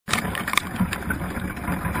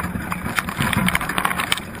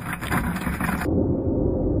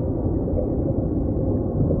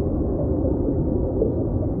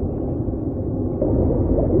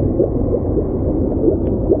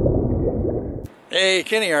Hey,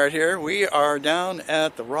 Kennysart here. We are down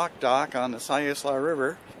at the rock dock on the Siuslaw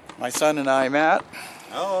River. My son and I, Matt.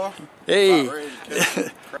 Hello. Hey.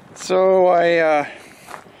 So I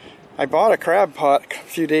bought a crab pot a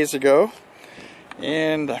few days ago,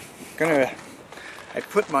 and I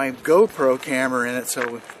put my GoPro camera in it,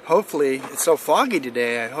 so hopefully it's so foggy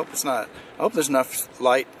today. I hope there's enough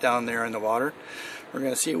light down there in the water. We're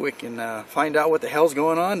gonna see if we can find out what the hell's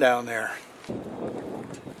going on down there.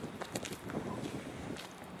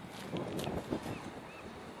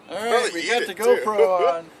 Alright, we got the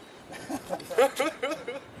GoPro on.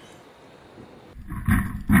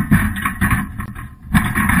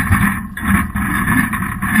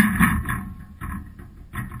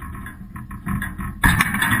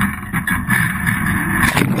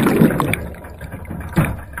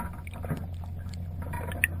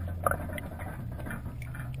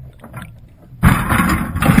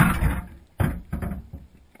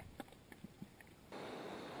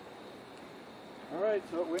 Alright,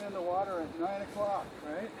 so it went in the water at 9 o'clock,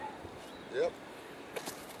 right? Yep.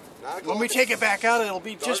 When we take it back out, it'll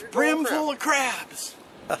be just brim full of crabs.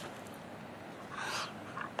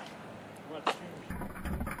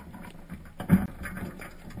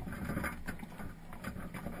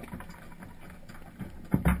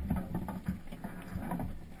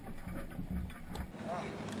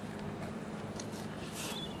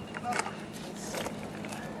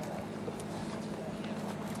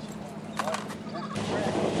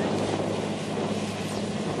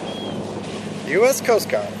 U.S. Coast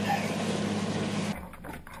Guard.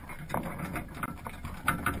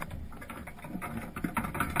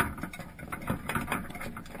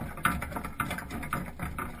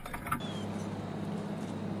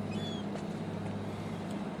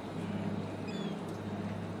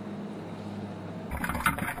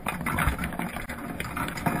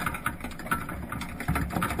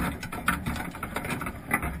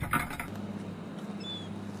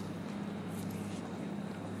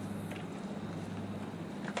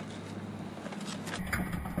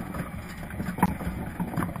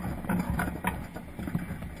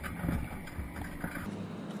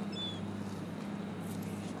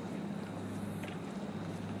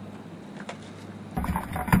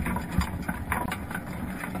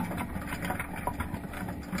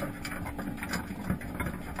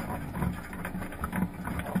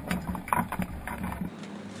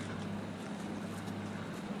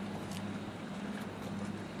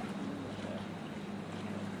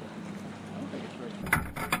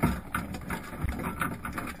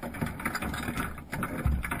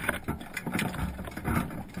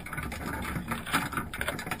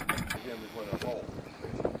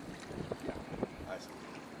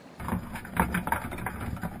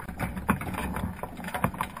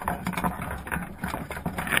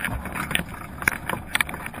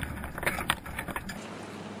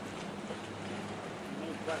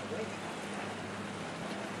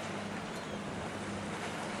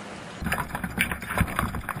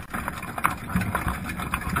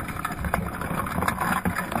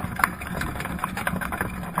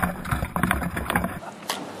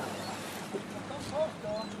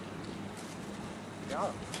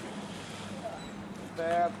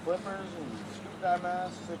 Stab, flippers, and scoop dive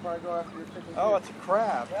masks, they probably go after your chicken. Oh, it's a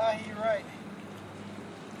crab. Yeah, you're right.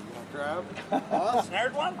 You want a crab? Oh,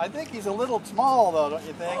 snared one? I think he's a little small, though, don't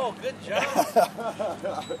you think? Oh, good job.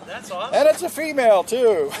 That's awesome. And it's a female,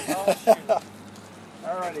 too. Oh, shoot.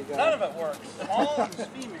 Alrighty, guys. None of it works. Small and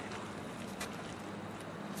female.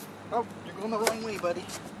 Oh, you're going the wrong way, buddy.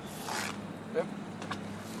 Yep.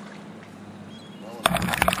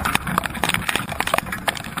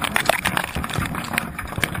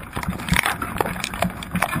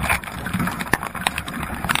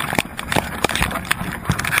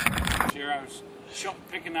 Here I was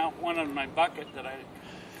picking out one on my bucket that I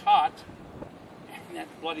caught, and that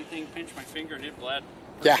bloody thing pinched my finger and it bled.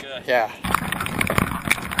 Pretty good. Yeah.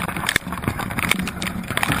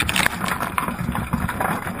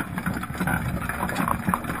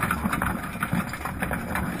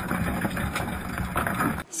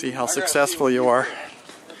 See how successful you are.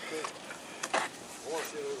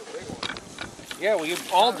 Yeah, we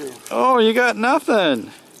all do. Oh, you got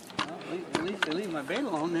nothing. Well, at least they leave my bait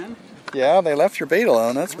alone then. Yeah, they left your bait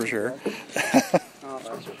alone, that's for sure. Oh,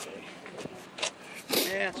 that's okay.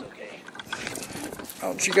 Yeah, it's okay.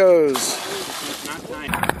 Out she goes. It's not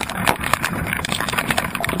time.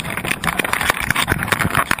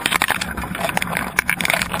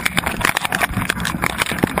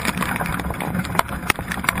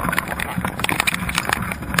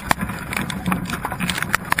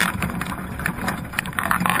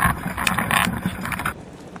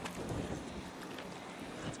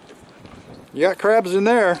 You got crabs in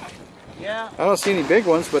there. Yeah. I don't see any big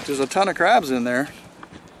ones, but there's a ton of crabs in there.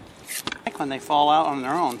 I like when they fall out on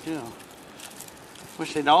their own, too.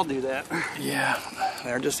 Wish they'd all do that. Yeah,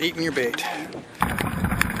 they're just eating your bait.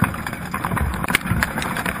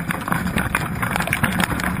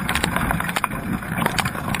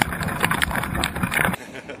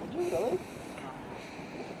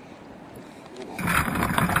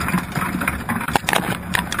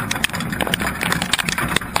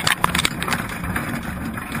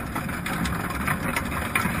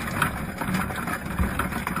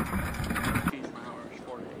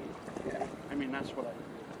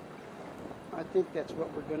 I think that's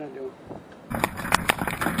what we're going to do.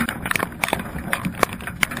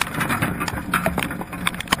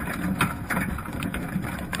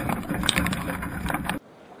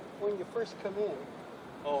 When you first come in.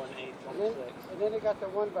 Oh, an 8. And then they got the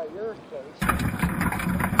one by your place.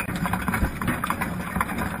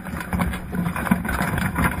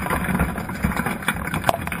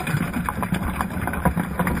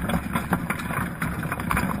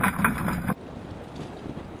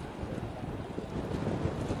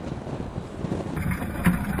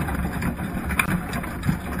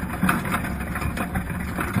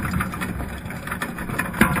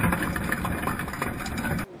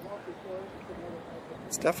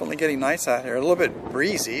 It's definitely getting nice out here. A little bit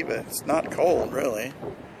breezy, but it's not cold, really.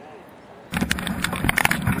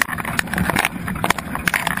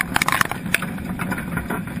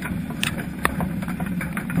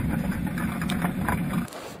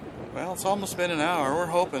 Well, it's almost been an hour. We're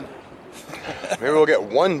hoping. Maybe we'll get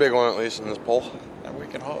one big one at least in this pool. And we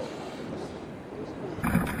can hope.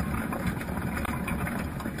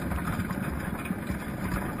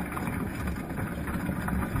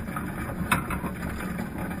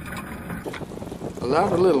 A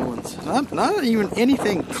lot of little ones. Not even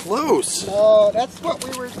anything close. No, that's what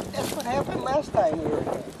happened last time we were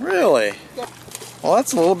here. Really? Yep. Well,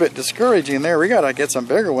 that's a little bit discouraging there. We gotta get some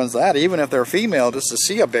bigger ones than that, even if they're female, just to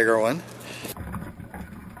see a bigger one.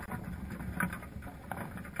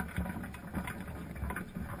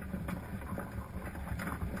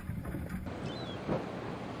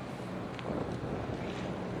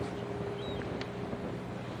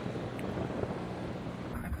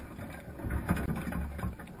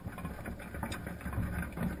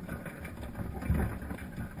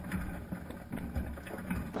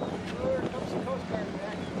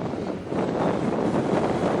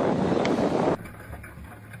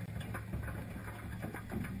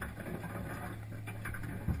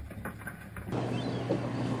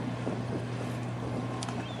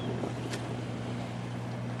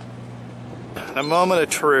 A moment of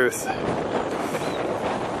truth.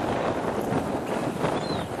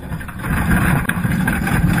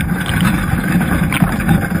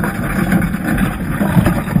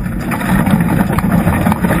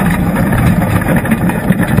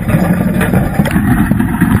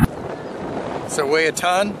 Does it weigh a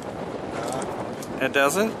ton? It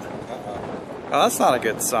doesn't? Oh, that's not a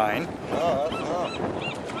good sign. No, that's not.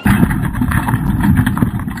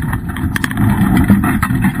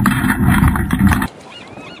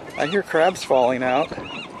 I hear crabs falling out.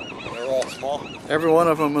 They're all small. Every one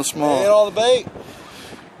of them is small. They ate all the bait.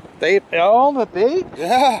 They ate all the bait?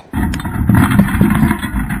 Yeah.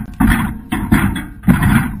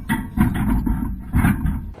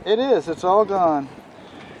 It is. It's all gone.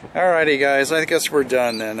 Alrighty, guys. I guess we're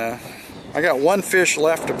done then. I got one fish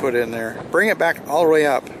left to put in there. Bring it back all the way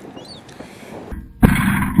up.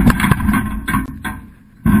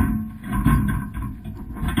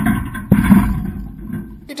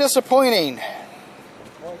 Disappointing.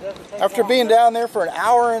 After being down there for an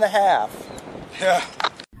hour and a half. Yeah.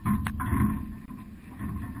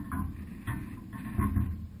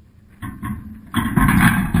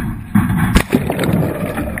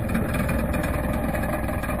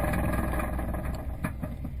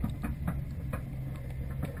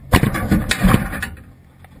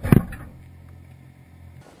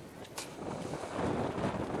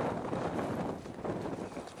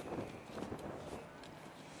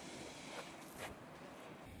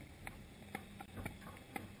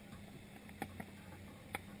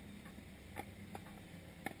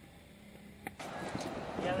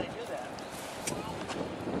 Yeah, they do that.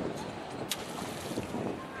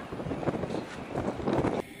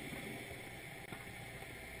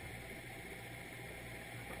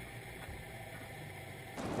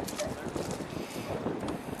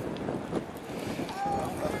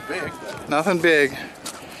 Big. Nothing big.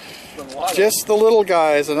 Just the little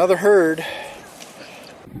guys, another herd.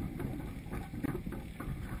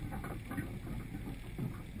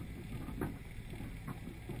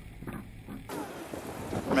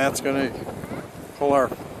 Matt's gonna pull our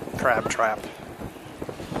crab trap.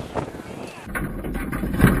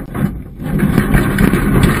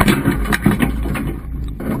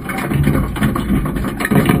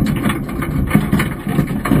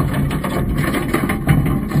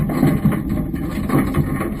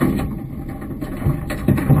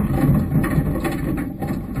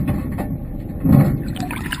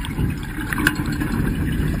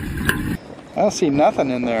 I don't see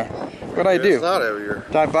nothing in there. What'd I do? It's not over here.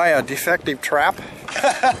 Did I buy a defective trap? I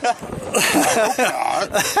hope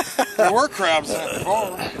not. There were crabs in it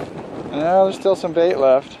before. No, there's still some bait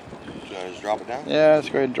left. Should I just drop it down? Yeah, let's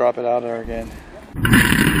go ahead and drop it out there again.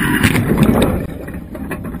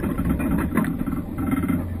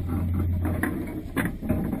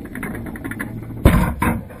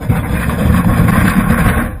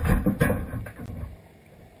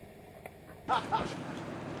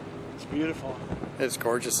 It's beautiful. It's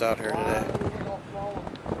gorgeous out here today.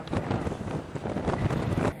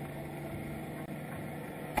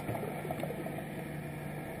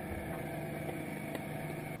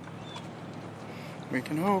 We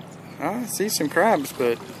can hope. I see some crabs,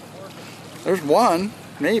 but there's one,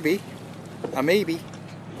 maybe. A maybe.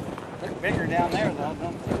 They're bigger down there though,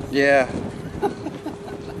 don't they? Yeah.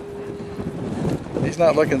 He's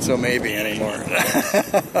not looking so maybe anymore.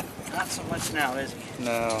 Not so much now, is he?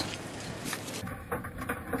 No.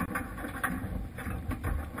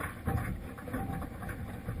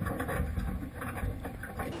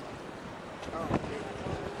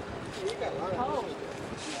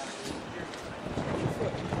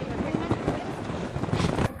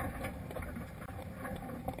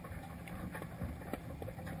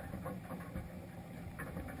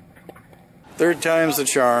 Third time's the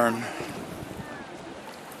charm.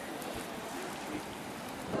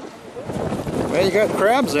 Well, you got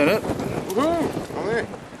crabs in it. Woohoo!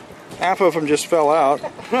 Half of them just fell out.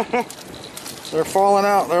 They're falling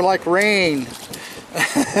out. They're like rain.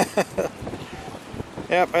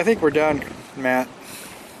 Yep, I think we're done, Matt.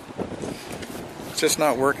 It's just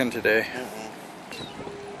not working today.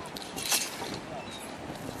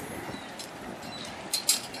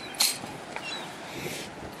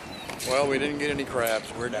 Well, we didn't get any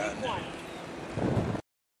crabs. We're done.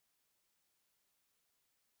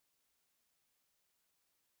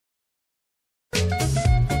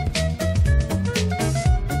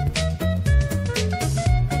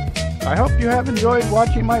 I hope you have enjoyed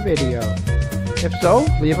watching my video. If so,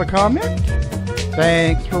 leave a comment.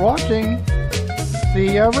 Thanks for watching.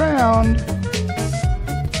 See you around.